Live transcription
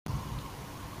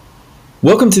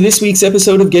Welcome to this week's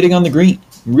episode of Getting on the Green.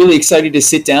 I'm really excited to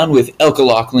sit down with Elka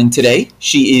Laughlin today.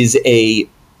 She is a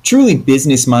truly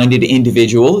business-minded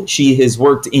individual. She has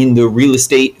worked in the real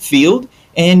estate field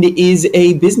and is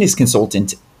a business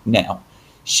consultant now.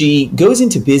 She goes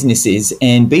into businesses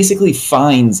and basically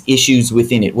finds issues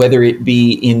within it, whether it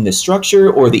be in the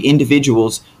structure or the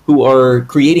individuals who are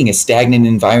creating a stagnant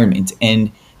environment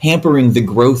and hampering the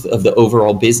growth of the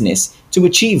overall business to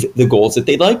achieve the goals that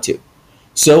they'd like to.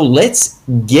 So let's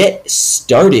get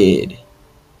started.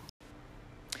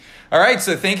 All right,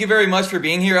 so thank you very much for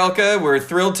being here, Elka. We're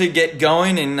thrilled to get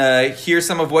going and hear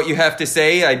some of what you have to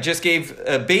say. I just gave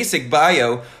a basic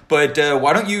bio, but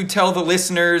why don't you tell the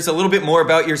listeners a little bit more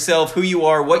about yourself, who you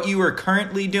are, what you are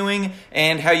currently doing,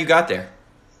 and how you got there?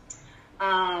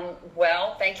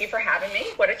 Well, thank you for having me.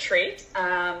 What a treat.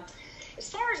 As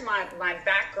far as my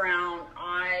background,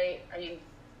 I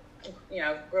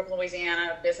grew up in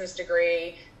Louisiana, business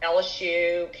degree,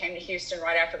 LSU, came to Houston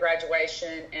right after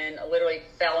graduation, and literally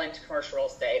fell into commercial real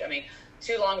estate. I mean,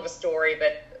 too long of a story,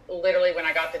 but literally when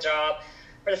I got the job,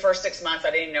 for the first 6 months, I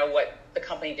didn't know what the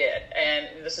company did.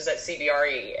 And this was at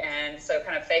CBRE. And so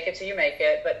kind of fake it till you make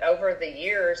it. But over the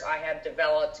years, I have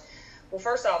developed, well,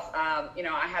 first off, I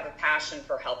have a passion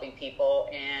for helping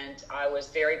people. And I was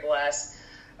very blessed.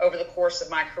 Over the course of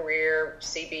my career,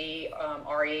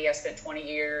 CBRE, I spent 20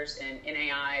 years, in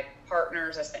NAI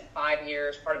Partners, I spent 5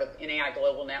 years, part of the NAI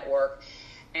Global Network,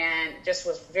 and just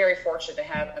was very fortunate to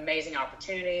have amazing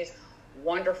opportunities,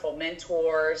 wonderful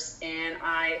mentors, and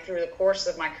I, through the course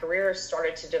of my career,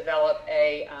 started to develop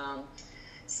a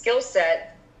skill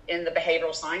set in the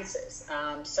behavioral sciences.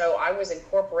 So I was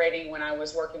incorporating when I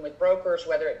was working with brokers,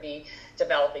 whether it be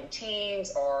developing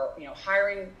teams or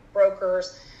hiring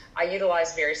brokers, I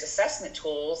utilized various assessment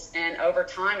tools, and over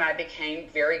time I became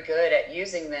very good at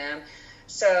using them.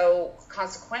 So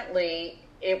consequently,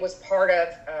 it was part of,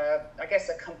 a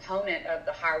component of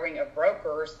the hiring of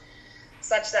brokers,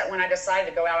 such that when I decided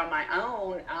to go out on my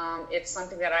own, it's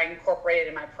something that I incorporated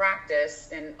in my practice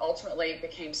and ultimately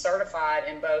became certified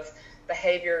in both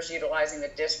behaviors utilizing the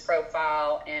DISC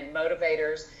profile and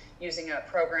motivators using a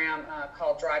program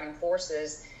called Driving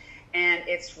Forces. And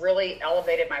it's really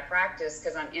elevated my practice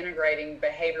because I'm integrating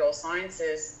behavioral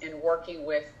sciences and working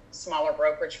with smaller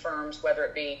brokerage firms, whether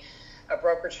it be a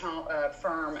brokerage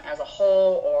firm as a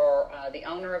whole or the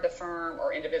owner of the firm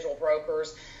or individual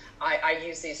brokers. I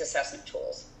use these assessment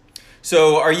tools.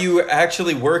 So are you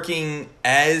actually working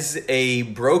as a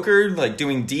broker, like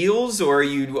doing deals, or are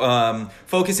you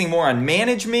focusing more on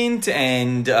management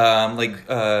and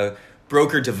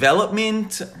broker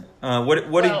development?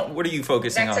 What are you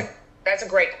focusing on? That's a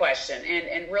great question,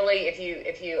 and really,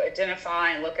 if you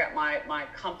identify and look at my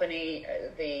company,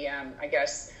 the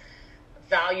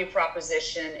value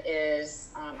proposition is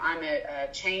I'm a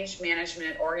change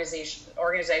management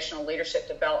organizational leadership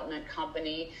development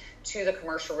company to the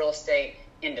commercial real estate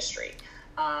industry.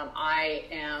 I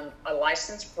am a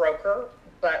licensed broker,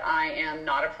 but I am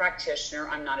not a practitioner.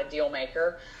 I'm not a deal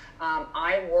maker.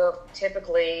 I work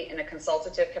typically in a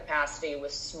consultative capacity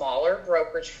with smaller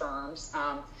brokerage firms.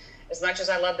 As much as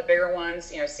I love the bigger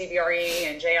ones, CBRE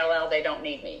and JLL, they don't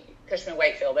need me. Cushman &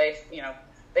 Wakefield,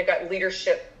 they've got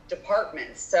leadership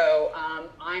departments. So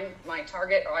my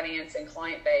target audience and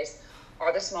client base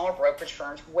are the smaller brokerage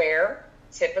firms where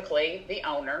typically the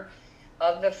owner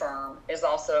of the firm is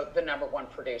also the number one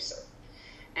producer.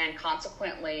 And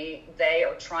consequently, they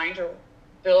are trying to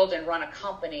build and run a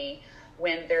company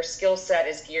when their skill set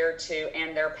is geared to,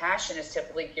 and their passion is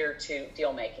typically geared to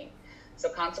deal making. So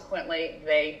consequently,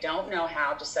 they don't know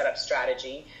how to set up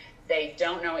strategy. They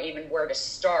don't know even where to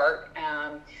start.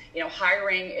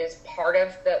 Hiring is part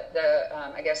of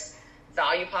the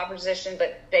value proposition,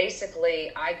 but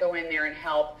basically I go in there and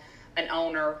help an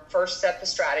owner first set the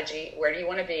strategy. Where do you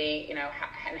want to be?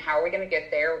 And how are we going to get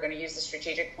there? We're going to use the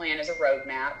strategic plan as a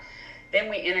roadmap.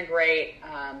 Then we integrate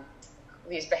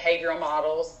these behavioral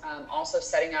models, also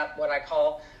setting up what I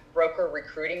call broker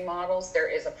recruiting models. There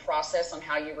is a process on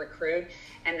how you recruit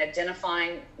and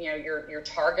identifying, your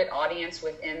target audience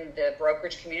within the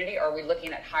brokerage community. Are we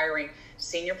looking at hiring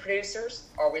senior producers?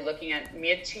 Are we looking at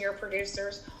mid-tier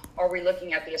producers? Are we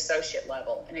looking at the associate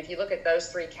level? And if you look at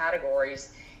those three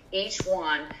categories, each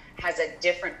one has a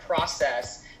different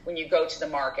process when you go to the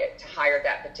market to hire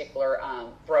that particular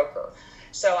broker.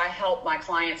 So I help my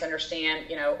clients understand,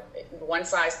 one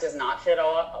size does not fit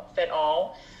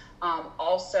all.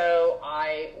 Also,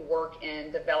 I work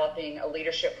in developing a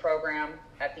leadership program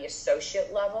at the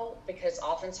associate level, because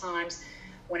oftentimes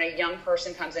when a young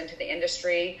person comes into the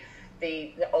industry,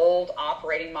 the old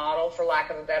operating model, for lack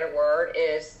of a better word,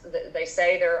 is they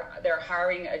say they're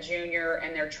hiring a junior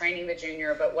and they're training the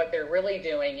junior, but what they're really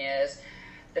doing is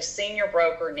the senior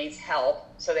broker needs help,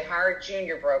 so they hire a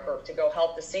junior broker to go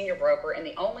help the senior broker, and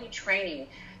the only training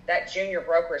that junior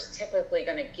broker is typically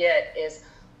going to get is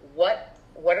what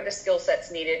are the skill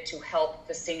sets needed to help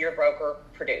the senior broker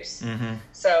produce. Mm-hmm.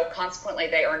 So consequently,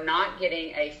 they are not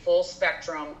getting a full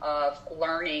spectrum of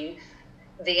learning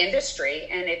the industry,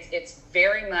 and it's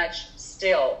very much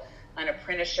still an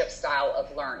apprenticeship style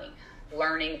of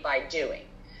learning by doing.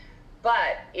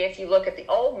 But if you look at the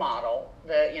old model,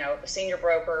 the senior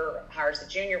broker hires the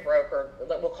junior broker,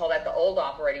 we'll call that the old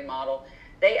operating model,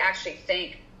 they actually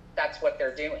think that's what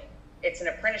they're doing. It's an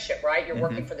apprenticeship, right? You're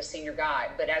working for the senior guy.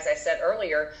 But as I said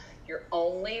earlier, you're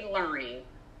only learning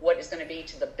what is going to be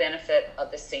to the benefit of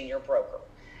the senior broker.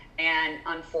 And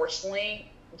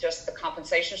unfortunately, just the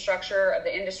compensation structure of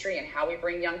the industry and how we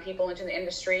bring young people into the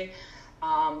industry,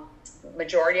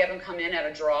 majority of them come in at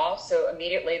a draw. So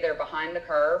immediately they're behind the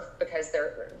curve because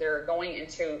they're going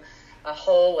into a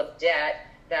hole of debt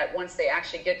that once they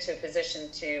actually get to a position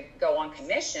to go on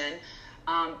commission,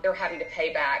 they're having to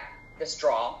pay back this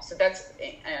draw. So that's,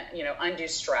 undue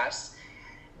stress.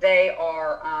 They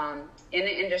are in an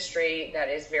industry that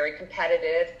is very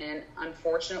competitive, and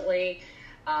unfortunately,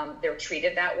 they're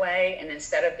treated that way. And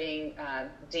instead of being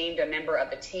deemed a member of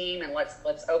the team and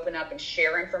let's open up and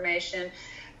share information,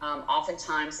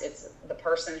 oftentimes it's the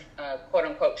person, quote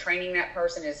unquote, training that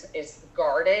person is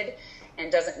guarded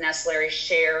and doesn't necessarily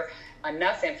share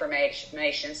enough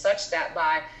information such that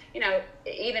by,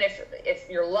 even if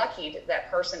you're lucky, that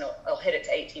person will hit it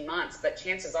to 18 months, but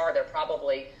chances are they're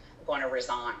probably going to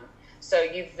resign. So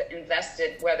you've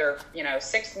invested, whether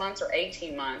 6 months or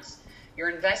 18 months, you're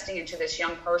investing into this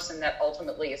young person that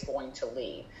ultimately is going to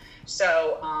leave.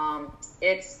 So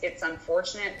it's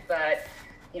unfortunate, but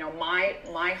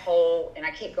my whole, and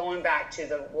I keep going back to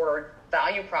the word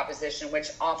value proposition, which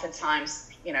oftentimes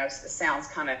sounds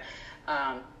kind of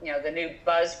the new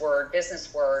buzzword,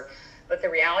 business word. But the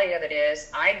reality of it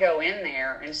is I go in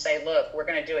there and say, look, we're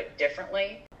going to do it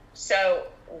differently. So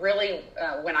really,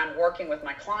 when I'm working with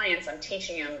my clients, I'm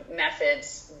teaching them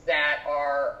methods that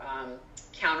are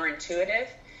counterintuitive,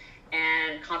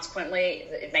 and consequently,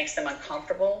 it makes them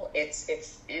uncomfortable. It's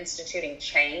instituting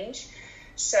change.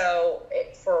 So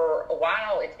for a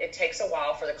while, it takes a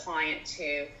while for the client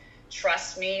to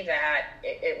trust me that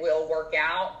it will work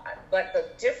out. But the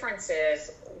difference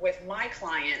is with my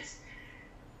clients,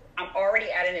 I'm already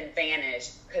at an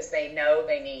advantage because they know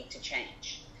they need to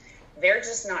change. They're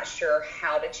just not sure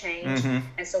how to change. Mm-hmm.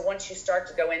 And so once you start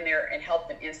to go in there and help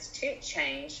them institute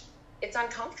change, it's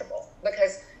uncomfortable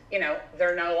because,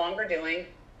 they're no longer doing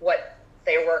what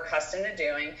they were accustomed to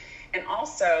doing. And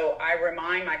also, I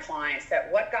remind my clients that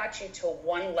what got you to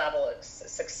one level of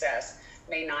success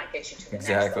may not get you to the next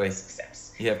level of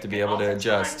success. You have to be able to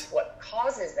adjust. What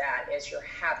causes that is your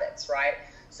habits, right?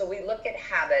 So we look at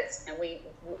habits, and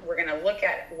we're going to look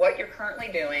at what you're currently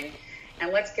doing,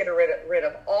 and let's get rid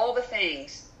of all the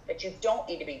things that you don't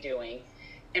need to be doing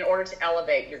in order to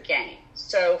elevate your game.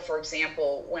 So, for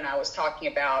example, when I was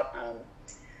talking about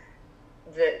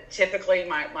typically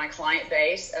my client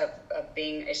base of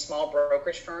being a small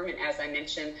brokerage firm, and as I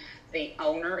mentioned, the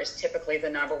owner is typically the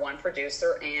number one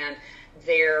producer, and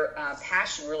their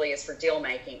passion really is for deal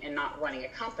making and not running a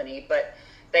company, but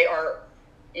they are,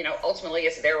 ultimately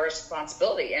it's their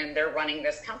responsibility, and they're running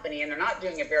this company, and they're not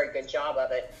doing a very good job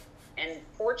of it. And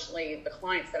fortunately, the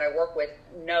clients that I work with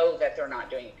know that they're not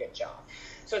doing a good job.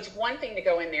 So it's one thing to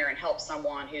go in there and help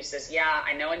someone who says, yeah,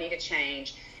 I know I need to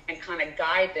change, and kind of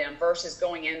guide them, versus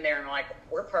going in there and like,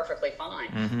 we're perfectly fine.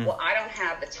 Mm-hmm. Well, I don't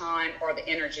have the time or the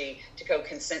energy to go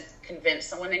convince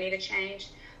someone they need to change.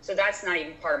 So that's not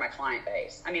even part of my client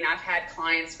base. I mean, I've had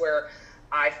clients where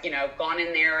I've, gone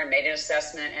in there and made an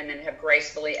assessment and then have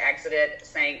gracefully exited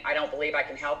saying, I don't believe I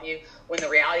can help you. When the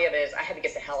reality of it is I had to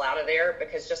get the hell out of there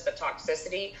because just the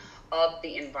toxicity of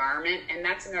the environment. And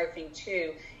that's another thing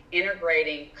too,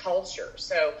 integrating culture.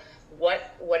 So what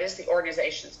is the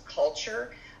organization's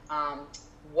culture?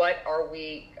 What are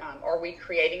we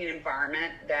creating an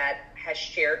environment that has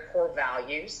shared core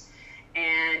values?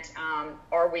 And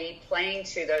are we playing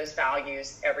to those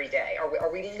values every day?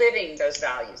 Are we living those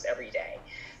values every day?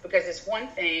 Because it's one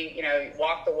thing,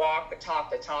 walk the walk, but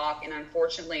talk the talk. And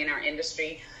unfortunately, in our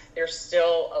industry, there's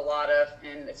still a lot of,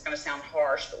 and it's going to sound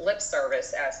harsh, but lip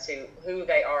service as to who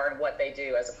they are and what they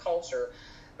do as a culture.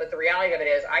 But the reality of it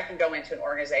is I can go into an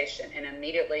organization and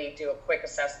immediately do a quick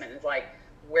assessment and like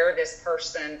where this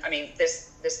person,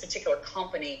 this particular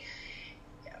company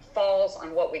falls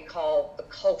on what we call the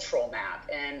cultural map.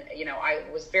 And, you know, I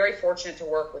was very fortunate to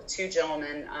work with two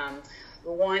gentlemen.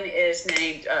 One is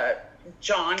named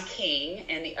John King,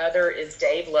 and the other is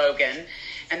Dave Logan.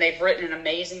 And they've written an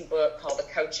amazing book called The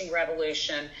Coaching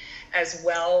Revolution, as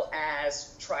well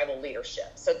as Tribal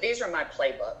Leadership. So these are my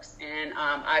playbooks. And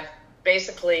I've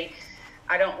basically,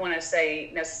 I don't want to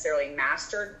say necessarily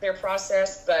mastered their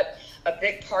process, but a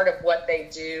big part of what they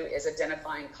do is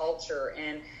identifying culture.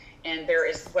 And there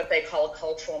is what they call a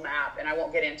cultural map. And I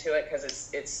won't get into it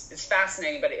because it's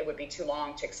fascinating, but it would be too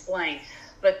long to explain.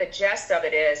 But the gist of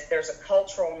it is there's a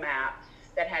cultural map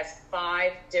that has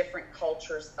 5 different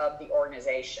cultures of the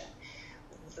organization.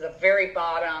 The very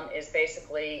bottom is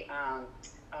basically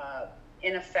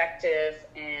ineffective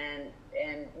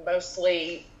and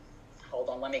mostly, hold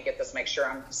on, let me get this, make sure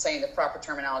I'm saying the proper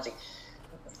terminology.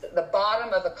 The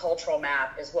bottom of the cultural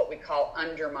map is what we call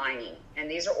undermining. And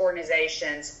these are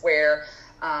organizations where,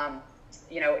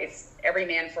 you know, it's every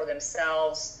man for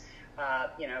themselves.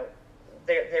 You know,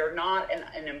 they're not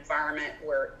an environment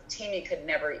where teaming could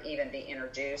never even be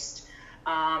introduced.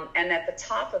 And at the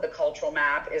top of the cultural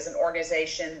map is an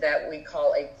organization that we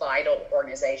call a vital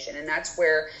organization. And that's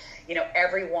where, you know,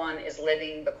 everyone is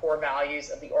living the core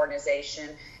values of the organization.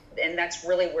 And that's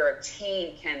really where a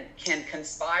team can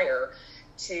conspire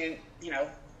to, you know,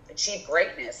 achieve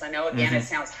greatness. I know, again, it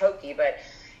sounds hokey, but,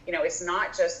 you know, it's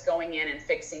not just going in and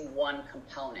fixing one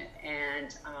component.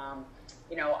 And,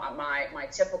 you know, my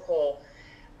typical,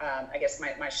 I guess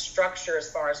my structure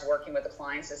as far as working with the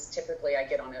clients is typically I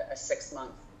get on a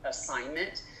 6-month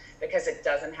assignment, because it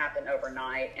doesn't happen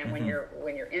overnight. And when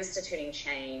you're instituting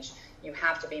change, you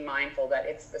have to be mindful that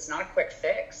it's not a quick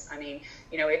fix. I mean,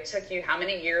 you know, it took you how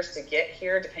many years to get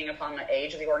here, depending upon the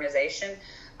age of the organization.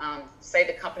 Say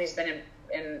the company's been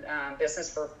in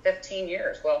business for 15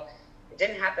 years. Well, it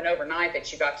didn't happen overnight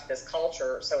that you got to this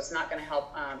culture, so it's not going to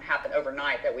help happen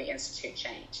overnight that we institute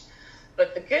change.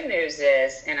 But the good news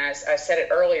is, and as I said it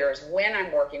earlier, is when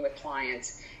I'm working with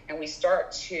clients and we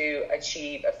start to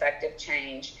achieve effective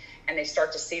change and they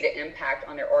start to see the impact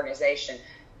on their organization,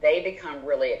 they become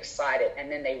really excited and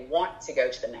then they want to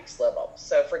go to the next level.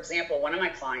 So, for example, one of my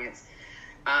clients,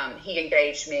 he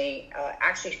engaged me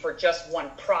actually for just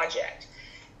one project.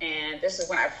 And this is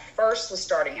when I first was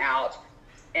starting out.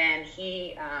 And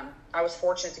I was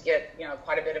fortunate to get, you know,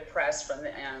 quite a bit of press from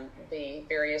the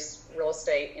various real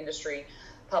estate industry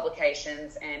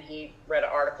publications. And he read an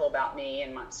article about me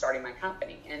and starting my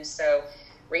company. And so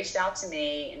reached out to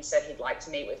me and said he'd like to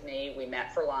meet with me. We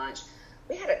met for lunch.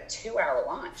 We had a 2-hour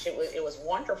lunch. It was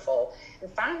wonderful.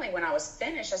 And finally, when I was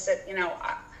finished, I said, you know,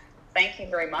 thank you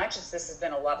very much. This has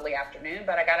been a lovely afternoon,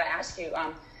 but I got to ask you,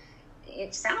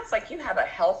 it sounds like you have a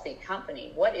healthy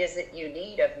company. What is it you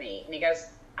need of me? And he goes,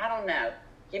 I don't know.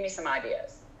 Give me some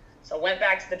ideas. So I went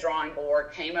back to the drawing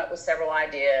board, came up with several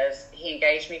ideas. He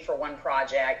engaged me for one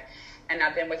project, and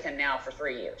I've been with him now for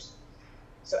 3 years.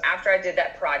 So after I did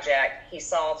that project, he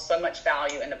saw so much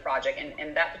value in the project.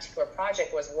 And that particular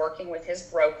project was working with his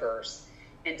brokers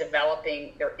and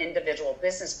developing their individual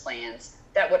business plans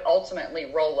that would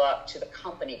ultimately roll up to the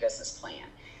company business plan.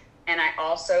 And I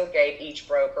also gave each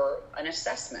broker an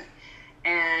assessment.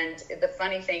 And the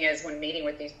funny thing is, when meeting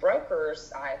with these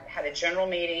brokers, I had a general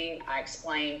meeting. I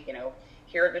explained, you know,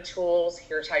 here are the tools.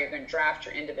 Here's how you're going to draft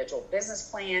your individual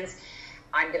business plans.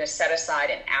 I'm going to set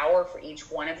aside an hour for each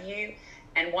one of you.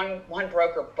 And one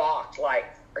broker balked, like,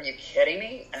 are you kidding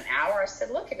me? An hour? I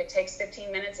said, look, if it takes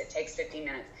 15 minutes, it takes 15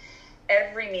 minutes.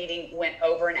 Every meeting went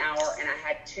over an hour, and I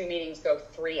had 2 meetings go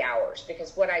 3 hours,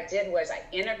 because what I did was I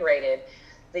integrated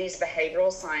these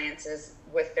behavioral sciences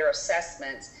with their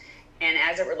assessments and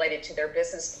as it related to their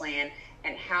business plan,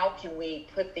 and how can we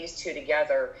put these two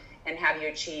together and have you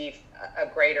achieve a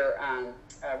greater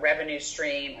revenue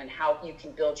stream, and how you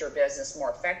can build your business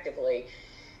more effectively.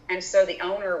 And so the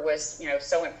owner was, you know,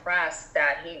 so impressed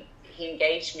that he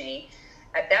engaged me.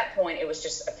 At that point, it was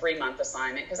just a 3-month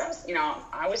assignment, because I was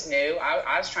new.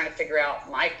 I was trying to figure out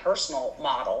my personal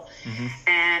model.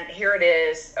 And here it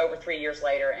is over 3 years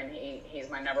later, and he's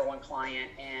my number one client,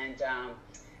 and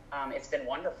it's been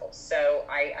wonderful. So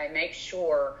I make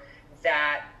sure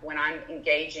that when I'm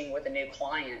engaging with a new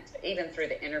client, even through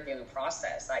the interviewing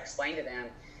process, I explain to them,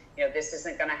 you know, this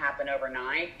isn't going to happen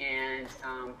overnight. And,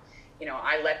 you know,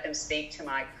 I let them speak to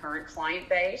my current client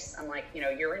base. I'm like, you know,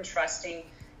 you're entrusting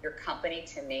your company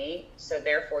to me, so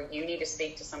therefore you need to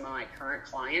speak to some of my current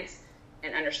clients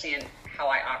and understand how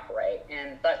I operate.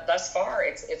 And but thus far,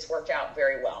 it's worked out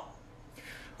very well.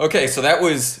 Okay, so that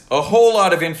was a whole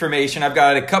lot of information. I've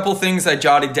got a couple things I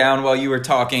jotted down while you were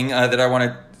talking that I want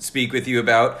to speak with you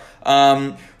about.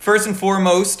 First and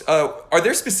foremost, are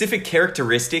there specific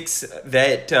characteristics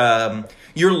that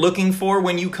you're looking for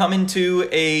when you come into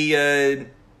a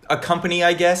company,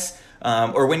 I guess,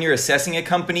 or when you're assessing a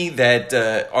company that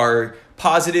are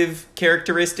positive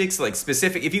characteristics, like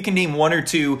specific, if you can name one or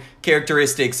two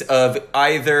characteristics of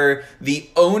either the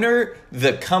owner,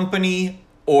 the company,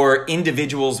 or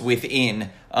individuals within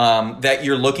that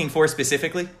you're looking for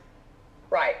specifically?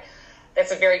 Right.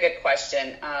 That's a very good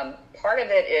question. Part of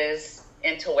it is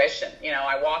intuition.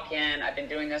 I walk in, I've been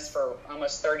doing this for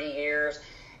almost 30 years,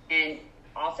 and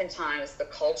oftentimes the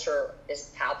culture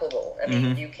is palpable. I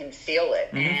mean, you can feel it.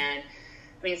 And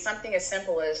I mean, something as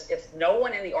simple as if no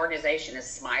one in the organization is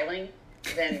smiling,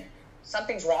 then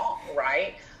something's wrong,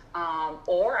 right?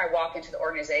 Or I walk into the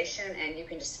organization and you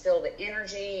can just feel the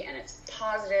energy and it's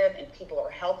positive and people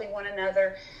are helping one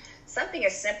another. Something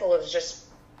as simple as just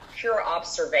pure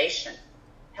observation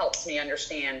helps me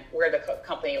understand where the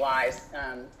company lies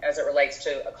as it relates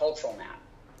to a cultural map.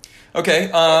 Okay.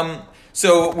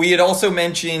 So we had also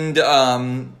mentioned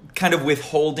kind of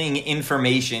withholding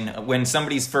information when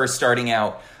somebody's first starting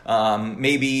out.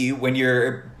 Maybe when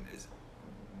you're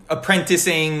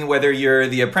apprenticing, whether you're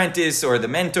the apprentice or the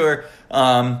mentor.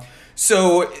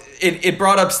 So it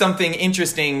brought up something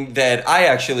interesting that I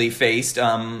actually faced.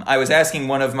 I was asking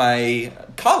one of my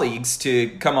colleagues to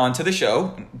come on to the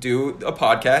show, do a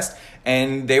podcast,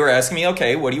 and they were asking me,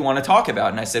 okay, what do you want to talk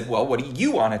about? And I said, well, what do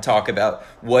you want to talk about?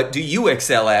 What do you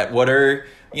excel at? What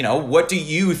do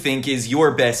you think is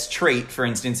your best trait, for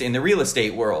instance, in the real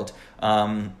estate world?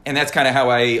 And that's kind of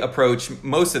how I approach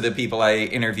most of the people I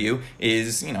interview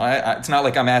is, it's not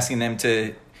like I'm asking them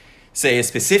to say a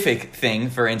specific thing,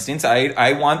 for instance.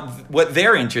 I want what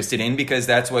they're interested in because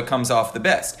that's what comes off the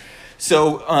best.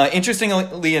 So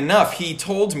interestingly enough, he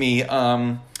told me,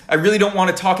 I really don't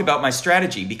want to talk about my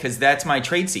strategy because that's my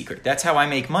trade secret. That's how I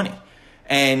make money.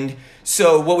 And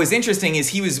so what was interesting is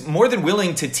he was more than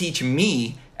willing to teach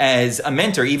me as a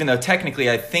mentor, even though technically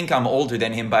I think I'm older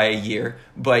than him by a year,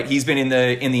 but he's been in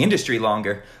the industry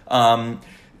longer.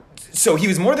 So he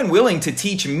was more than willing to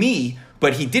teach me,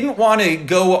 but he didn't want to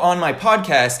go on my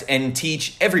podcast and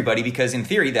teach everybody because in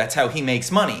theory, that's how he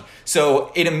makes money.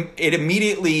 So it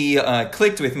immediately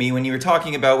clicked with me when you were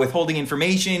talking about withholding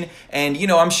information. And,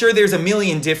 I'm sure there's a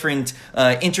million different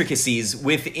intricacies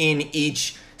within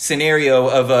each scenario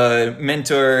of a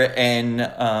mentor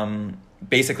and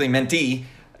basically mentee,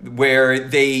 where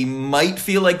they might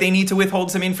feel like they need to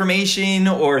withhold some information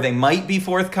or they might be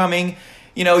forthcoming.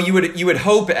 You would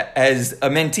hope as a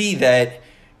mentee that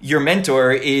your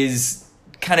mentor is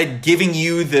kind of giving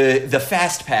you the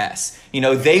fast pass.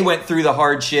 They went through the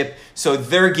hardship, so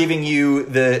they're giving you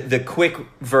the quick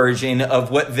version of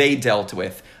what they dealt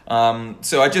with.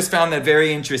 So I just found that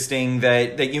very interesting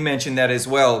that you mentioned that as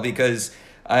well, because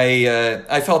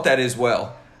I felt that as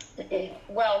well.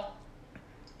 Well,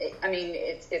 I mean,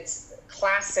 it's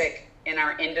classic in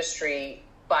our industry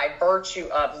by virtue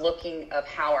of looking of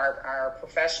how our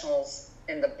professionals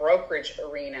in the brokerage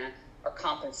arena are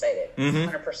compensated.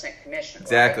 100% commission.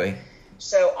 Exactly. Right?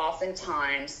 So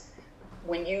oftentimes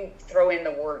when you throw in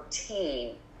the word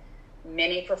team,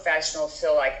 many professionals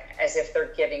feel like as if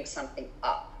they're giving something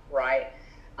up, right?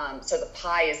 So the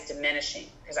pie is diminishing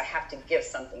because I have to give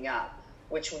something up,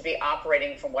 which would be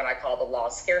operating from what I call the law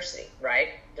of scarcity, right?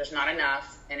 There's not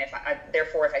enough. And if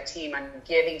I team, I'm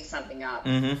giving something up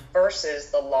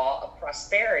versus the law of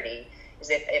prosperity is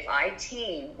if I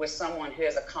team with someone who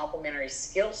has a complementary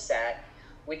skill set,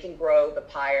 we can grow the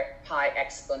pie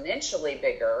exponentially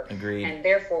bigger. Agreed. And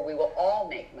therefore we will all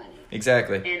make money.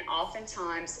 Exactly. And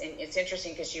oftentimes, and it's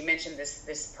interesting because you mentioned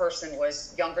this person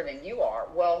was younger than you are.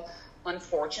 Well,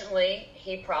 unfortunately,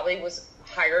 he probably was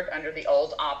hired under the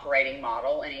old operating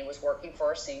model and he was working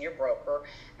for a senior broker,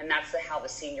 and that's how the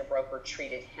senior broker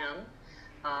treated him.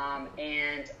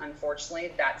 And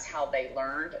unfortunately, that's how they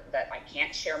learned that I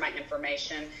can't share my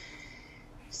information.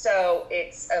 So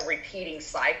it's a repeating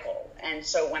cycle. And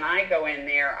so when I go in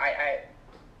there, I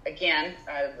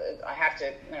have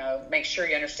to make sure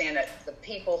you understand that the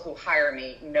people who hire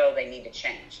me know they need to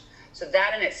change. So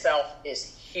that in itself is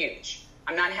huge.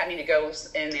 I'm not having to go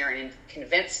in there and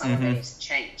convince someone they need to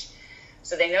change.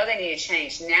 So they know they need to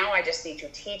change. Now I just need to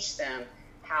teach them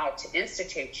how to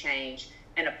institute change.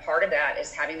 And a part of that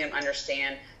is having them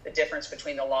understand the difference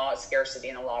between the law of scarcity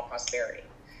and the law of prosperity.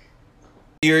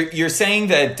 You're saying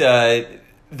that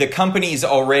the companies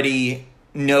already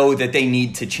know that they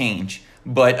need to change,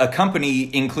 but a company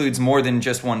includes more than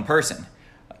just one person.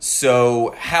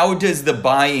 So how does the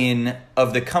buy-in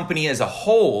of the company as a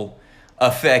whole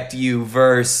affect you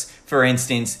versus for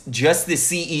instance, just the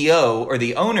CEO or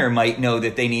the owner might know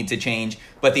that they need to change,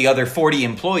 but the other 40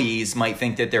 employees might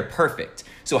think that they're perfect.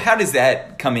 So how does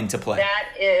that come into play?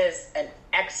 That is an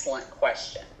excellent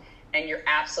question. And you're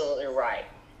absolutely right.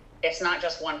 It's not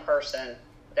just one person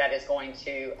that is going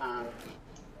to,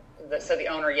 so the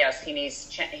owner, yes, he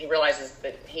realizes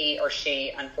that he or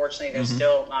she, unfortunately, there's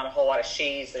still not a whole lot of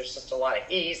she's, there's just a lot of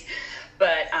he's.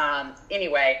 But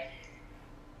anyway,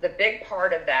 the big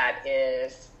part of that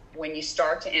is when you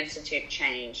start to institute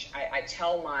change, I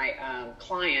tell my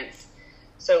clients,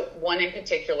 so one in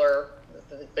particular,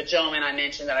 the gentleman I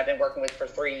mentioned that I've been working with for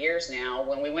 3 years now,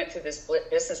 when we went through this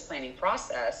business planning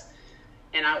process,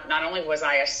 and not only was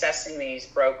I assessing these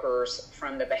brokers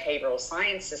from the behavioral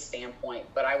sciences standpoint,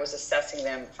 but I was assessing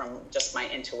them from just my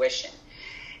intuition.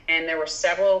 And there were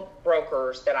several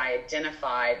brokers that I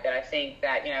identified that I think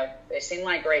that, they seem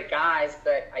like great guys,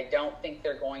 but I don't think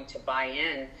they're going to buy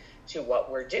in to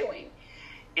what we're doing.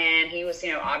 And he was,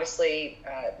 obviously,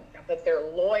 but they're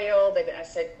loyal. I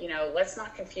said, let's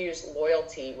not confuse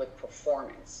loyalty with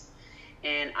performance.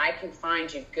 And I can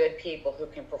find you good people who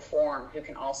can perform, who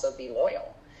can also be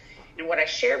loyal. And what I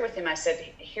shared with him, I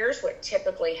said, here's what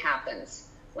typically happens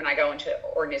when I go into an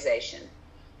organization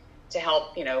to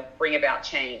help, bring about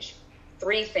change.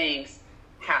 3 things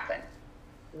happen.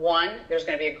 1, there's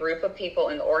going to be a group of people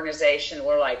in the organization who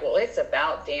are like, well, it's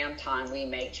about damn time we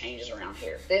make changes around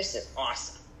here. This is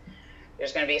awesome.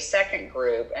 There's going to be a second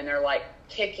group, and they're like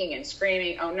kicking and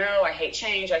screaming, oh no, I hate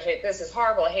change. This is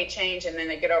horrible. I hate change. And then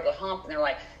they get over the hump and they're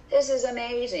like, this is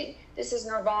amazing. This is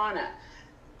nirvana.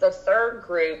 The third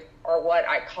group are what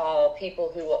I call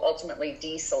people who will ultimately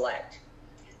deselect.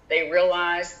 They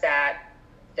realize that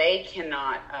they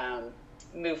cannot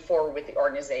move forward with the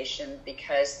organization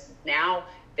because now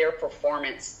their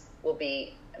performance will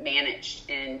be managed,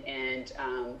 and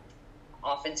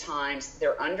oftentimes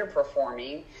they're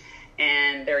underperforming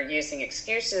and they're using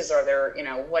excuses, or they're,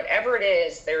 whatever it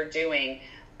is they're doing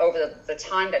over the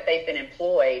time that they've been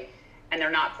employed, and they're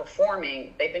not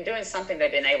performing. They've been doing something they've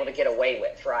been able to get away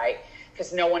with, right?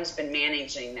 Because no one's been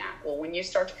managing that. Well, when you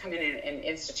start to come in and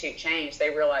institute change, they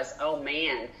realize, oh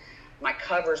man, my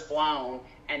cover's blown,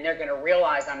 and they're going to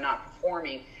realize I'm not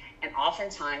performing. And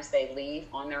oftentimes they leave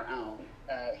on their own.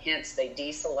 Hence, they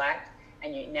deselect,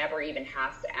 and you never even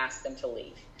have to ask them to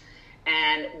leave.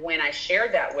 And when I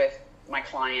shared that with my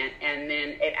client, and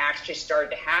then it actually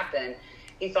started to happen,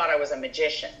 he thought I was a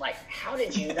magician. Like, how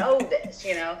did you know this?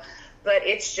 But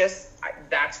it's just,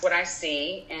 that's what I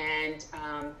see. And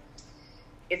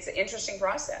it's an interesting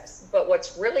process. But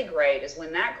what's really great is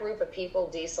when that group of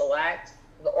people deselect,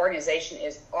 the organization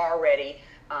is already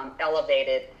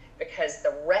elevated, because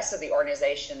the rest of the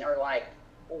organization are like,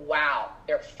 wow,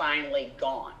 they're finally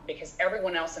gone. Because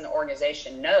everyone else in the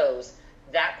organization knows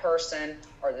that person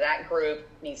or that group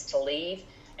needs to leave.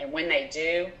 And when they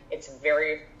do, it's a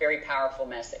very, very powerful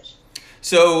message.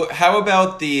 So how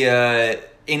about the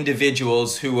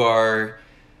individuals who are,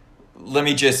 let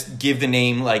me just give the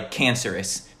name, like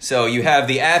cancerous. So you have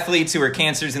the athletes who are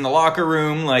cancers in the locker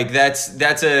room. Like that's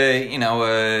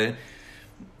a,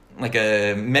 like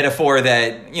a metaphor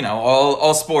that,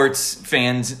 all sports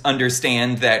fans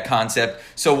understand that concept.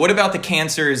 So what about the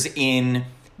cancers in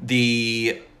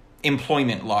the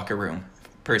employment locker room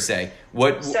per se?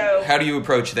 How do you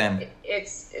approach them?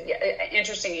 It's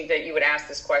interesting that you would ask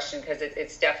this question, because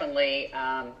it's definitely,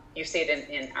 you see it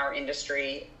in our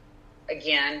industry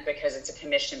again, because it's a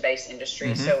commission-based industry.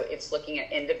 Mm-hmm. So it's looking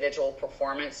at individual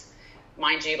performance.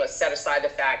 Mind you, let's set aside the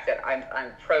fact that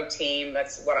I'm pro team.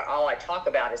 That's all I talk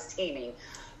about is teaming.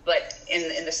 But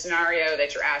in the scenario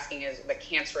that you're asking is the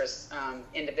cancerous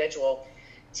individual,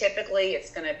 typically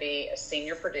it's going to be a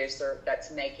senior producer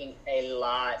that's making a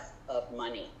lot of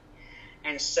money.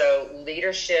 And so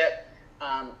leadership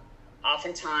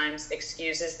oftentimes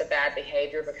excuses the bad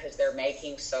behavior because they're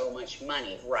making so much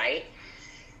money, right?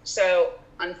 So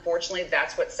unfortunately,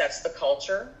 that's what sets the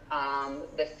culture.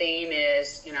 The theme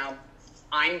is,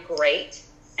 I'm great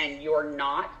and you're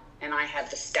not, and I have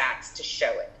the stats to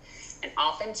show it. And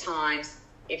oftentimes,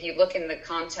 if you look in the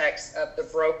context of the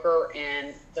broker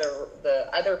and the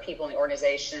other people in the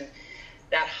organization,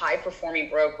 that high-performing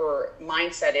broker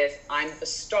mindset is, I'm the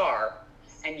star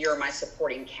and you're my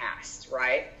supporting cast,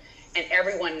 right? And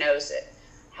everyone knows it.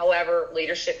 However,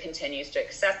 leadership continues to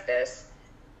accept this.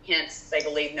 Hence, they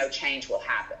believe no change will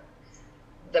happen.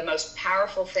 The most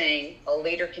powerful thing a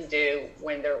leader can do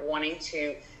when they're wanting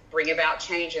to bring about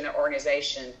change in their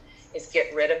organization is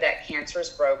get rid of that cancerous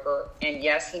broker. And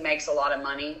yes, he makes a lot of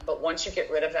money, but once you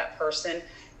get rid of that person,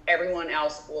 everyone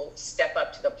else will step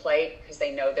up to the plate because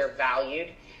they know they're valued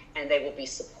and they will be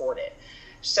supported.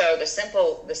 So the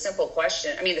simple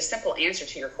answer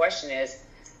to your question is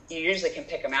you usually can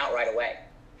pick them out right away.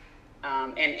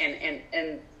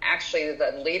 And actually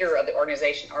the leader of the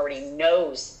organization already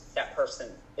knows that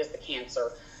person is the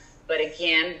cancer. But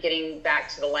again, getting back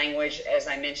to the language, as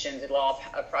I mentioned, the law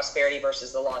of prosperity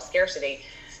versus the law of scarcity,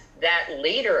 that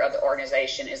leader of the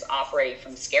organization is operating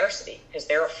from scarcity because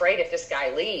they're afraid if this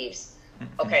guy leaves,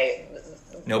 okay,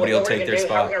 nobody will take their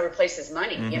spot. How are we going to replace his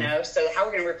money? So how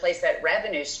are we going to replace that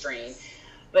revenue stream?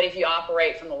 But if you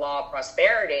operate from the law of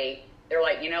prosperity, they're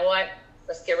like, you know what?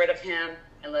 Let's get rid of him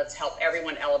and let's help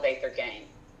everyone elevate their game.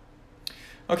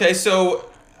 Okay, so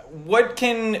what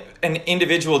can an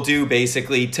individual do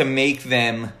basically to make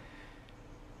them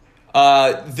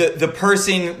the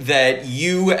person that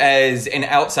you, as an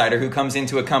outsider who comes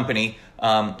into a company,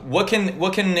 what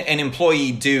can an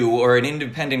employee do or an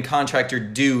independent contractor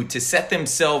do to set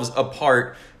themselves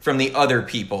apart from the other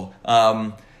people?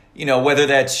 Whether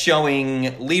that's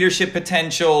showing leadership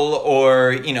potential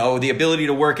or, the ability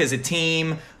to work as a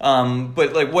team.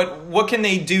 But like, what can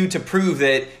they do to prove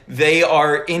that they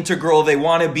are integral, they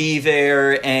want to be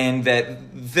there, and that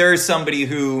there's somebody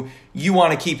who you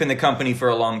want to keep in the company for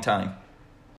a long time?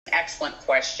 Excellent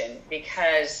question,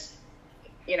 because,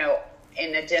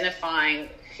 in identifying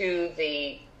who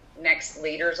the next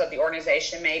leaders of the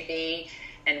organization may be,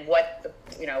 and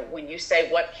when you say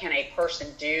what can a person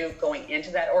do going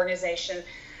into that organization,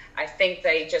 I think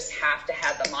they just have to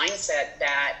have the mindset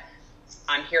that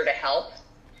I'm here to help,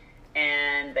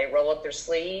 and they roll up their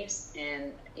sleeves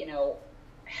and,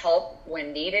 help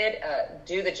when needed,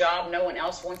 do the job no one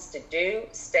else wants to do,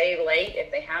 stay late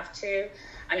if they have to.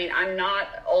 I mean, I'm not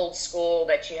old school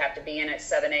that you have to be in at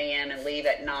 7 a.m. and leave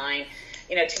at 9.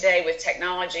 Today with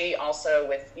technology, also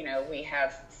with, we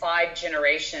have 5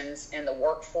 generations in the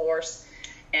workforce,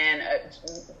 and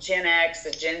Gen X,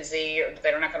 the Gen Z,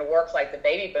 they're not going to work like the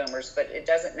baby boomers, but it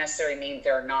doesn't necessarily mean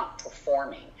they're not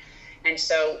performing. And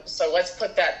so let's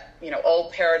put that,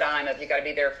 old paradigm of you got to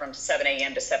be there from 7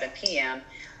 a.m. to 7 p.m.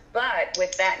 But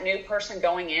with that new person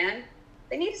going in,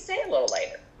 they need to stay a little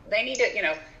later. They need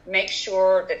to, make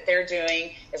sure that they're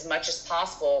doing as much as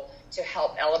possible to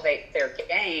help elevate their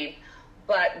game.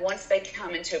 But once they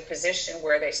come into a position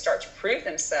where they start to prove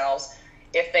themselves,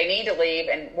 if they need to leave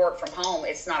and work from home,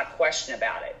 it's not a question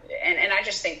about it. And I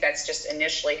just think that's just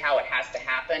initially how it has to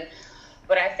happen.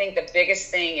 But I think the biggest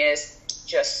thing is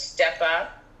just step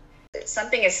up.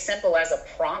 Something as simple as a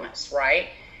promise, right?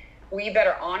 We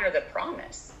better honor the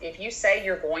promise. If you say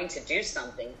you're going to do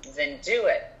something, then do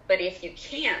it. But if you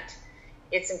can't,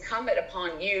 it's incumbent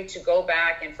upon you to go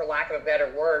back and, for lack of a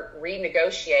better word,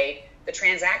 renegotiate the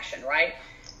transaction, right?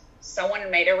 Someone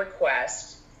made a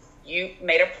request, you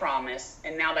made a promise,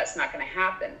 and now that's not going to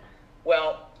happen.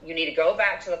 Well, you need to go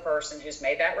back to the person who's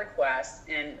made that request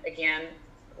and, again,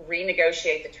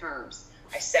 renegotiate the terms.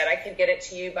 I said I could get it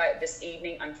to you by this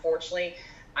evening. Unfortunately,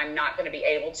 I'm not going to be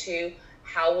able to.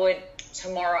 How would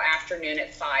tomorrow afternoon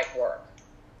at 5 work?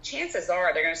 Chances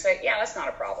are they're going to say, yeah, that's not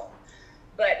a problem.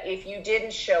 But if you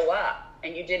didn't show up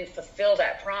and you didn't fulfill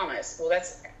that promise, well,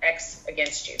 that's X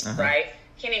against you, right?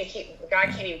 The guy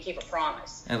can't even keep a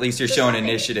promise. At least you're showing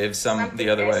initiative the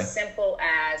other way. As simple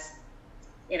as,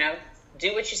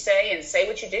 do what you say and say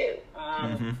what you do.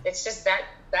 It's just that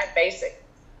basic.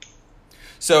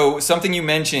 So something you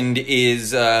mentioned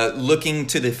is looking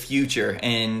to the future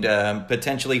and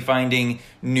potentially finding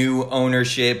new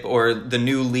ownership or the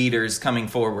new leaders coming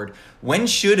forward. When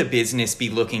should a business be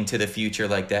looking to the future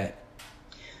like that?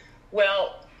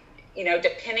 Well,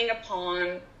 depending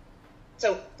upon.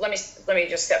 So let me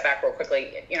just step back real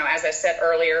quickly. As I said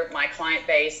earlier, my client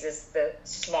base is the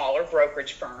smaller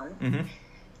brokerage firm.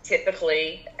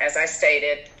 Typically, as I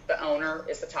stated, the owner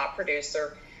is the top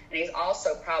producer. And he's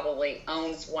also probably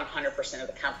owns 100% of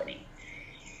the company.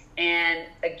 And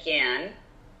again,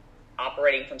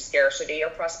 operating from scarcity or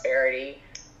prosperity,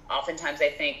 oftentimes they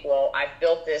think, well, I've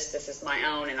built this is my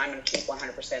own, and I'm going to keep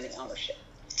 100% of the ownership.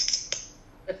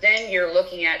 But then you're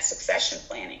looking at succession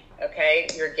planning, okay?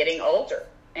 You're getting older.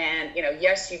 And,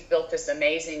 yes, you've built this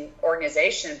amazing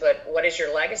organization, but what is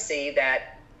your legacy?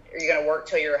 That are you going to work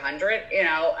till you're 100?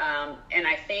 And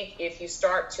I think if you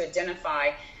start to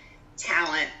identify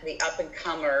talent, the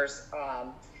up-and-comers,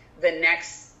 the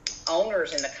next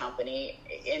owners in the company,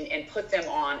 and put them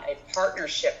on a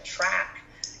partnership track.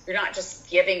 You're not just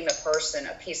giving the person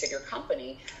a piece of your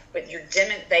company, but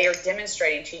they are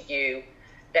demonstrating to you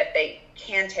that they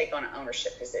can take on an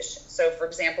ownership position. So, for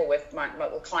example, with my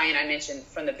client I mentioned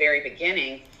from the very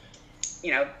beginning,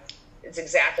 it's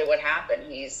exactly what happened.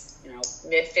 He's,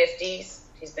 mid-50s.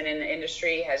 He's been in the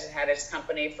industry, has had his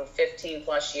company for 15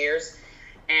 plus years.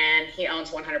 and he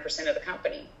owns 100% of the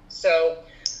company. So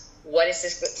what is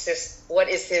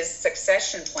his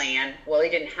succession plan? Well, he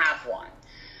didn't have one.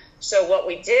 So what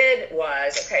we did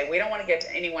was, okay, we don't want to give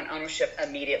anyone ownership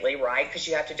immediately, right? Because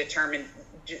you have to determine,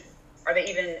 are they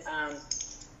even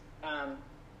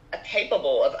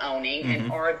capable of owning,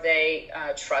 and are they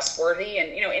trustworthy?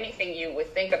 And, anything you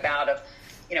would think about of,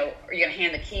 are you going to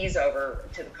hand the keys over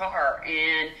to the car?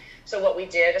 And so what we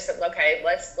did, I said, okay,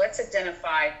 let's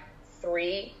identify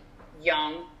 3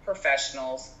 young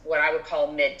professionals, what I would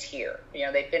call mid-tier.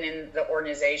 They've been in the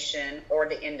organization or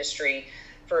the industry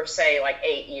for, say, like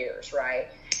 8 years, right?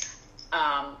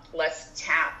 Let's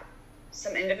tap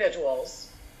some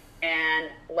individuals and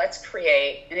let's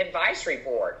create an advisory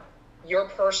board, your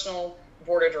personal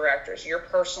board of directors, your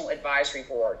personal advisory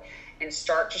board, and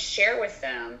start to share with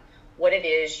them what it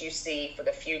is you see for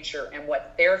the future and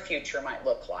what their future might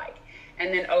look like.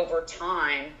 And then over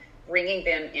time, bringing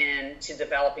them in to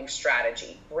developing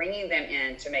strategy, bringing them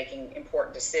in to making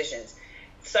important decisions,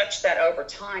 such that over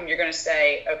time you're going to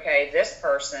say, okay, this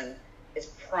person is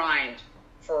primed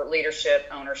for leadership,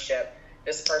 ownership,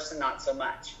 this person not so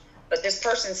much. But this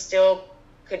person still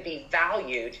could be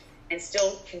valued and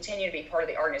still continue to be part of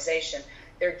the organization.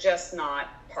 They're just not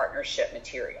partnership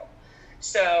material.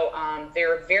 So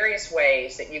there are various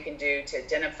ways that you can do to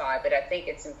identify, but I think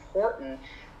it's important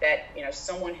that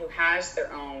someone who has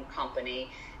their own company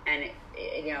and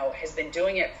has been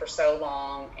doing it for so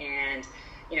long, and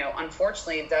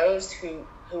unfortunately those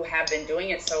who have been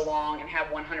doing it so long and have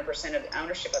 100% of the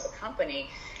ownership of the company,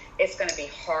 it's going to be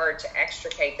hard to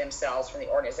extricate themselves from the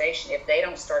organization if they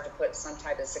don't start to put some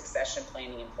type of succession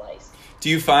planning in place. Do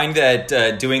you find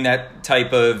that doing that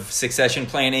type of succession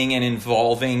planning and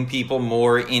involving people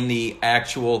more in the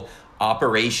actual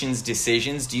operations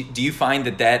decisions, do you find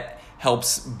that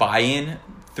helps buy-in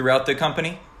throughout the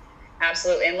company?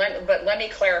 Absolutely. But let me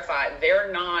clarify,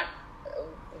 they're not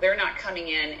coming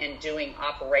in and doing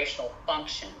operational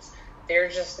functions. They're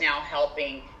just now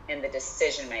helping in the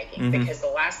decision making, because the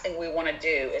last thing we want to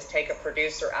do is take a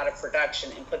producer out of production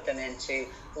and put them into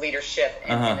leadership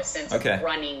and in the sense of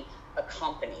running a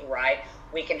company, right?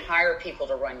 We can hire people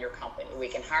to run your company. We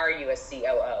can hire you a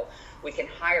COO. We can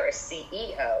hire a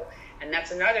CEO. And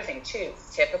that's another thing too.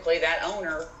 Typically that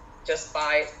owner, just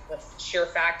by the sheer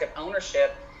fact of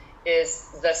ownership, is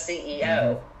the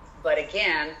CEO. But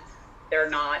again, they're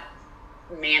not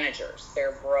managers,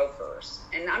 they're brokers.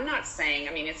 And I'm not saying,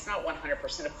 it's not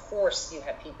 100%. Of course, you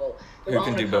have people who own a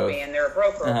company both, and they're a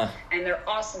broker and they're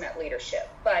awesome at leadership.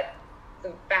 But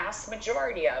the vast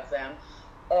majority of them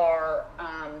are,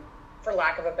 for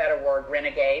lack of a better word,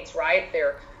 renegades, right?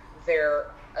 They're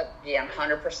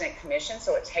 100% commission,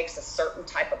 so it takes a certain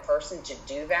type of person to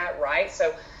do that, right?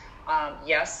 So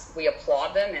yes, we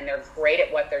applaud them and they're great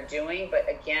at what they're doing. But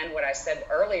again, what I said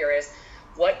earlier is,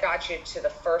 what got you to the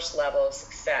first level of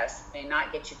success may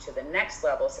not get you to the next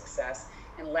level of success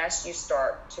unless you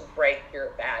start to break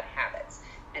your bad habits.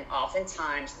 And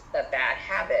oftentimes the bad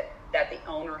habit that the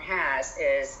owner has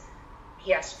is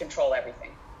he has to control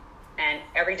everything, and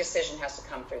every decision has to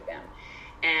come through them.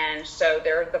 And so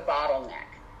they're the bottleneck.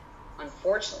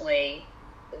 Unfortunately,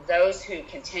 those who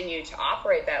continue to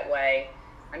operate that way,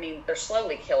 they're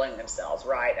slowly killing themselves,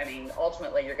 right?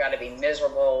 Ultimately you're got to be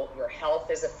miserable. Your health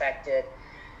is affected.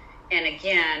 And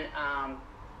again,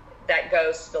 that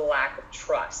goes to the lack of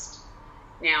trust.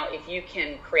 Now, if you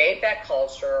can create that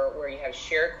culture where you have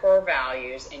shared core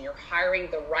values and you're hiring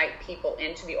the right people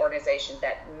into the organization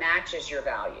that matches your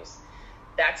values,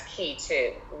 that's key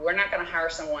too. We're not going to hire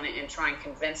someone and try and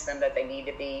convince them that they need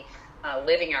to be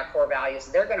living our core values.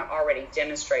 They're going to already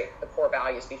demonstrate the core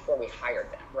values before we hire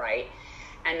them, right?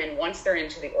 And then once they're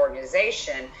into the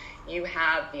organization, you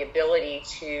have the ability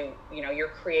to, you're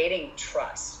creating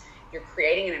trust. You're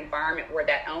creating an environment where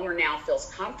that owner now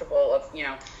feels comfortable of,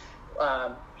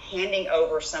 handing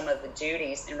over some of the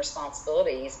duties and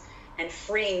responsibilities and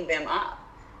freeing them up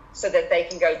so that they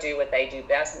can go do what they do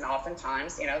best. And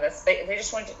oftentimes, they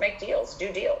just want to make deals,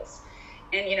 do deals.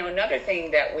 And, another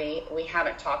thing that we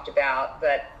haven't talked about,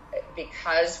 but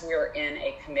because we're in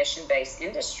a commission-based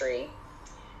industry,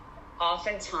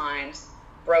 oftentimes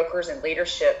brokers and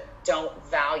leadership don't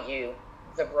value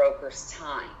the broker's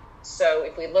time. So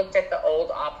if we looked at the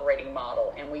old operating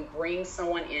model and we bring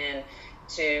someone in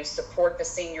to support the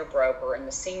senior broker, and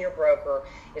the senior broker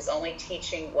is only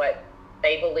teaching what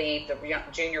they believe the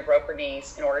junior broker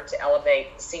needs in order to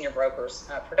elevate the senior broker's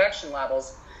production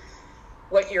levels,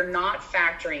 what you're not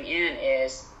factoring in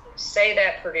is, say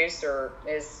that producer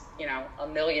is,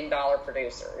 $1 million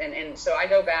producer. And so I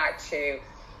go back to,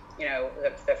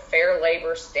 the Fair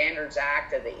Labor Standards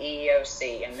Act of the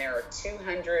EEOC, and there are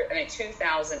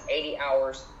 2,080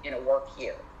 hours in a work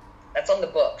year. That's on the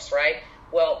books, right?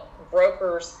 Well,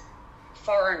 brokers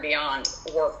far and beyond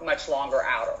work much longer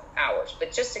hours.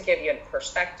 But just to give you a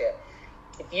perspective,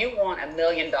 if you want $1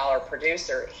 million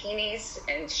producer, he needs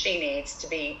and she needs to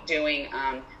be doing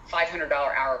 $500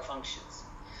 hour functions.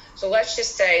 So let's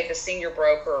just say the senior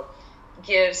broker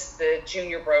gives the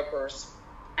junior brokers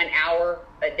an hour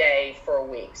a day for a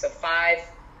week. So 5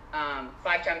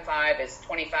 times 5 is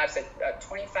 25. So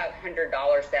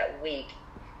 $2,500 that week,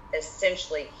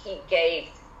 essentially, he gave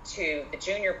to the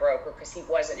junior broker because he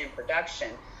wasn't in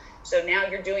production. So now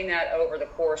you're doing that over the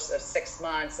course of 6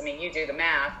 months. I mean, you do the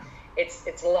math.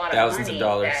 It's a lot of Thousands money of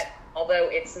dollars. that, although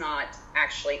it's not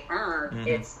actually earned,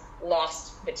 it's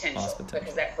lost potential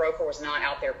because that broker was not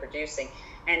out there producing.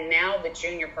 And now the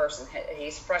junior person,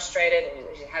 he's frustrated.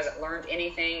 He hasn't learned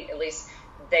anything. At least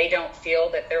they don't feel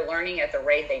that they're learning at the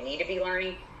rate they need to be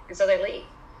learning, and so they leave.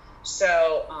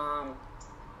 So,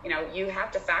 you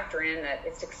have to factor in that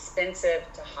it's expensive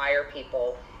to hire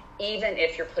people, even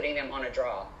if you're putting them on a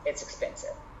draw. It's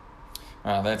expensive.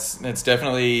 That's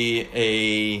definitely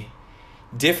a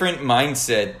different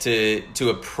mindset to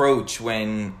approach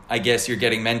when, I guess, you're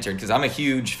getting mentored, because I'm a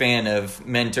huge fan of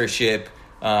mentorship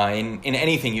in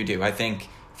anything you do. I think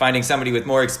finding somebody with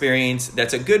more experience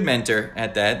that's a good mentor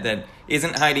at that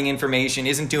isn't hiding information,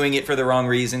 isn't doing it for the wrong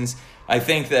reasons, I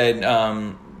think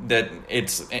that that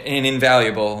it's an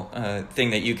invaluable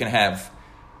thing that you can have.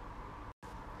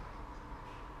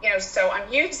 So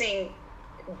I'm using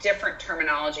different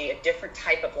terminology, a different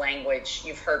type of language.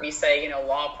 You've heard me say,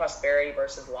 law of prosperity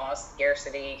versus law of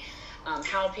scarcity,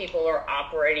 how people are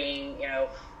operating,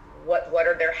 what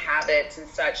are their habits and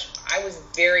such. I was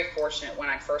very fortunate when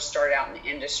I first started out in the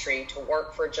industry to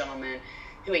work for a gentleman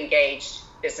who engaged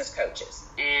business coaches.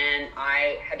 And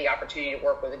I had the opportunity to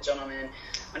work with a gentleman.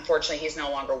 Unfortunately, he's no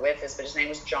longer with us, but his name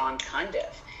was John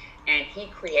Cundiff. And he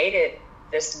created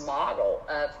this model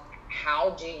of how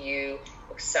do you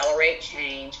accelerate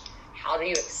change? How do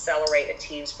you accelerate a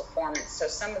team's performance? So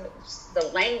some of the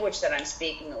language that I'm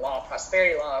speaking, the law of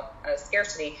prosperity, law of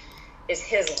scarcity, is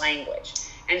his language.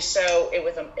 And so it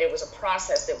was a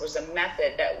process, it was a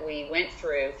method that we went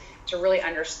through to really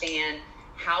understand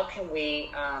how can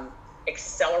we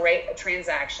accelerate a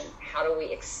transaction, how do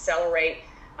we accelerate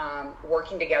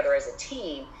working together as a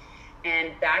team,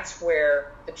 and that's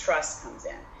where the trust comes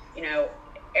in.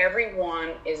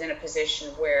 Everyone is in a position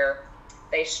where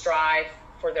they strive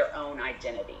for their own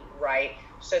identity, right?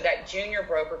 So that junior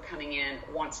broker coming in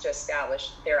wants to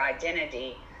establish their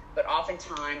identity, but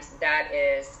oftentimes that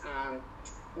is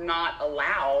not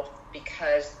allowed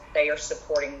because they are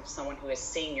supporting someone who is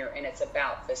senior, and it's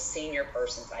about the senior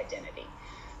person's identity.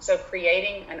 So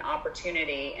creating an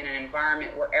opportunity in an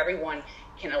environment where everyone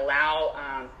can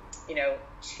allow,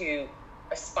 to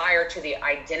aspire to the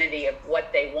identity of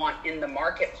what they want in the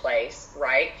marketplace,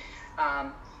 right?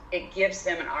 It gives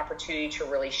them an opportunity to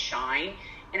really shine.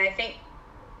 And I think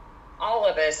all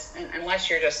of us, unless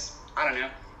you're just,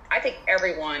 I think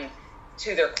everyone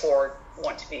to their core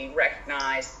want to be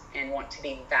recognized and want to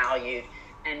be valued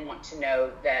and want to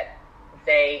know that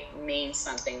they mean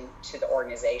something to the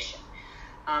organization.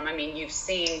 You've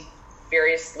seen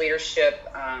various leadership,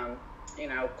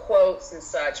 quotes and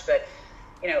such, but,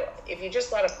 if you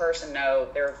just let a person know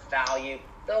they're valued,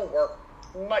 they'll work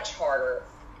much harder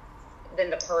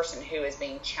than the person who is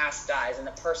being chastised and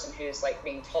the person who's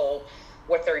being told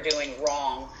what they're doing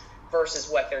wrong versus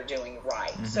what they're doing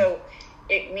right. Mm-hmm. So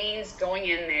it means going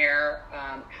in there,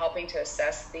 helping to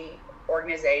assess the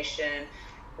organization,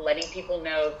 letting people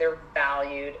know they're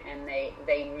valued and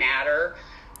they matter.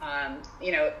 I'm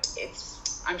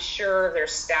sure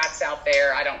there's stats out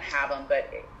there. I don't have them, but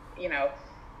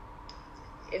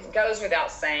it goes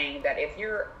without saying that if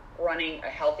you're running a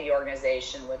healthy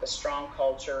organization with a strong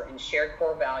culture and shared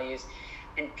core values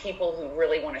and people who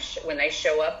really want to, when they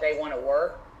show up, they want to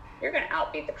work, you're going to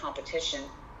outbeat the competition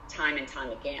time and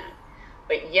time again.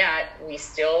 But yet we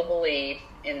still believe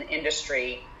in the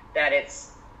industry that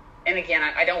it's, and again,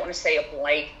 I don't want to say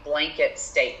a blanket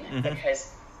statement, mm-hmm. because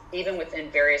even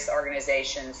within various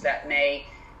organizations that may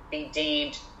be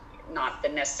deemed not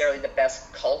necessarily the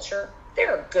best culture,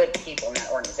 there are good people in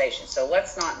that organization. So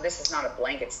this is not a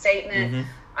blanket statement. Mm-hmm.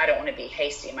 I don't want to be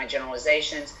hasty in my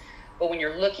generalizations, but when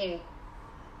you're looking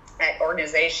at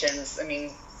organizations,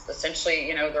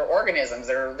 essentially, they're organisms.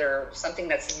 They're something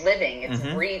that's living, it's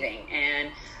mm-hmm. breathing.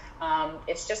 And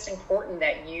it's just important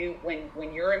that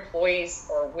when your employees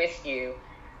are with you,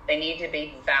 they need to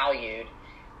be valued.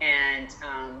 And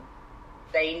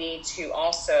they need to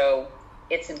also,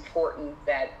 it's important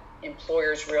that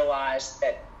employers realize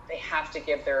that they have to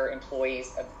give their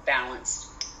employees a balanced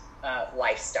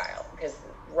lifestyle, because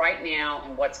right now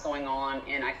and what's going on,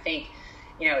 and I think,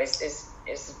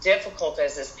 as difficult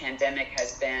as this pandemic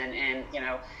has been, and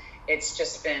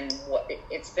it's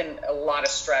been a lot of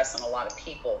stress on a lot of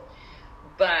people,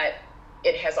 but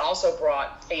it has also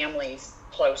brought families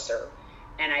closer.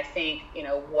 And I think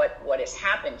what has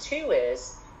happened too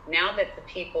is, now that the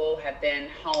people have been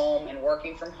home and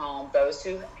working from home, those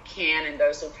who can and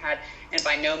those who've had, and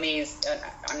by no means,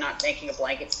 I'm not making a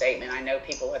blanket statement. I know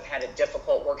people have had it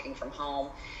difficult working from home,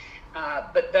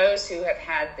 but those who have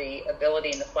had the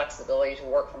ability and the flexibility to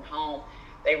work from home,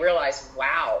 they realize,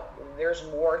 wow, there's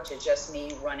more to just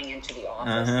me running into the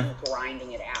office and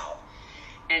grinding it out.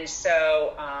 And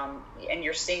so, and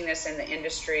you're seeing this in the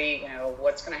industry,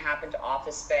 what's going to happen to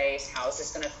office space? How is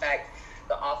this going to affect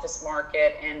the office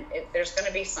market? And there's going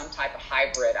to be some type of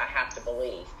hybrid, I have to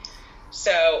believe.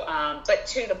 So, but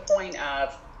to the point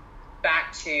of,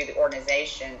 back to the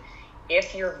organization,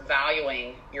 if you're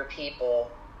valuing your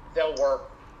people, they'll work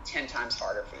 10 times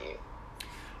harder for you.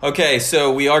 Okay,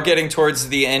 so we are getting towards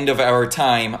the end of our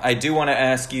time. I do want to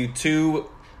ask you two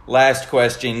last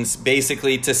questions,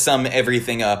 basically to sum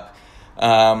everything up.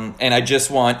 And I just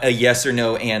want a yes or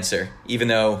no answer, even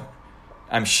though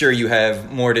I'm sure you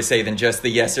have more to say than just the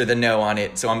yes or the no on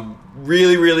it. So I'm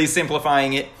really, really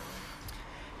simplifying it.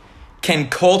 Can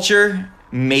culture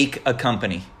make a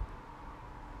company?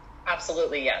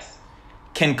 Absolutely, yes.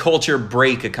 Can culture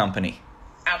break a company?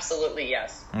 Absolutely,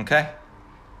 yes. Okay.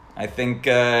 I think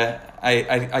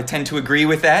I tend to agree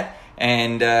with that.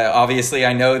 And obviously,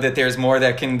 I know that there's more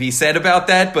that can be said about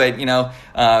that, but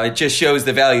it just shows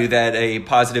the value that a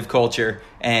positive culture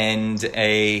and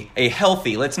a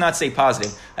healthy, let's not say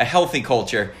positive, a healthy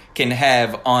culture can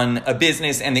have on a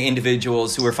business and the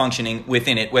individuals who are functioning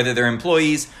within it, whether they're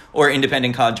employees or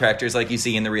independent contractors like you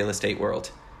see in the real estate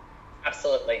world.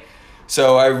 Absolutely.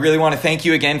 So I really want to thank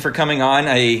you again for coming on.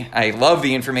 I love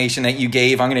the information that you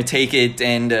gave. I'm going to take it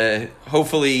and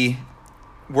hopefully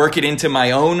work it into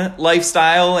my own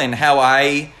lifestyle and how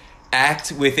I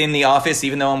act within the office,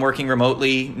 even though I'm working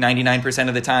remotely 99%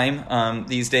 of the time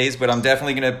these days. But I'm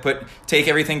definitely going to take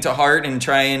everything to heart and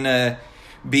try and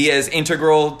be as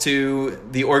integral to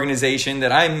the organization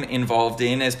that I'm involved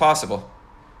in as possible.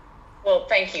 Well,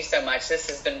 thank you so much. This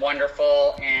has been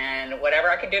wonderful, and whatever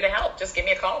I can do to help, just give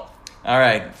me a call. All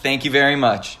right. Thank you very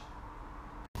much.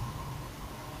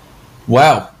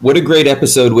 Wow, what a great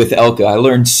episode with Elka. I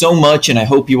learned so much, and I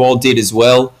hope you all did as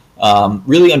well.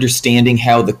 Really understanding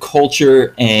how the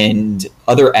culture and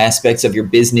other aspects of your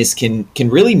business can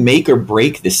really make or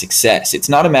break the success. It's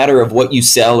not a matter of what you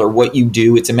sell or what you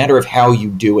do. It's a matter of how you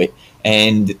do it.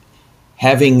 And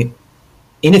having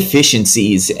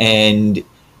inefficiencies and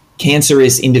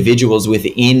cancerous individuals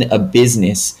within a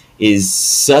business is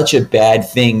such a bad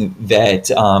thing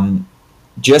that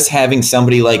just having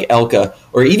somebody like Elka,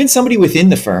 or even somebody within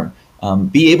the firm,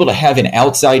 be able to have an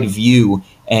outside view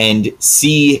and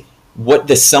see what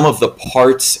the sum of the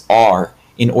parts are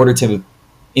in order to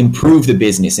improve the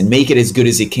business and make it as good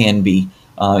as it can be.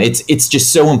 It's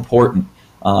just so important.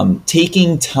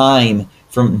 Taking time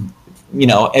from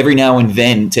every now and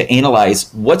then to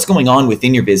analyze what's going on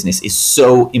within your business is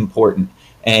so important.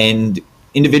 And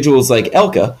individuals like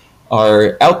Elka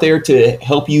are out there to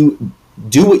help you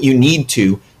do what you need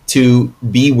to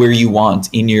be where you want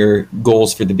in your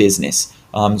goals for the business.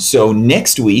 So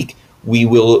next week, we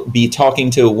will be talking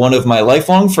to one of my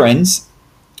lifelong friends.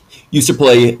 Used to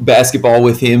play basketball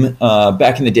with him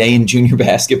back in the day in junior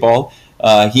basketball.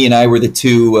 He and I were the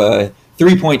two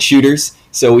three-point shooters,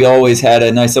 so we always had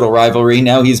a nice little rivalry.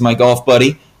 Now he's my golf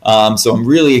buddy, so I'm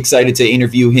really excited to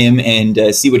interview him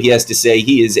and see what he has to say.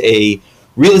 He is a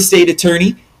real estate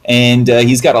attorney, and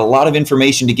he's got a lot of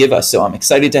information to give us, so I'm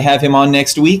excited to have him on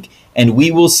next week, and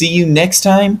we will see you next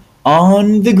time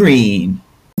on The Green.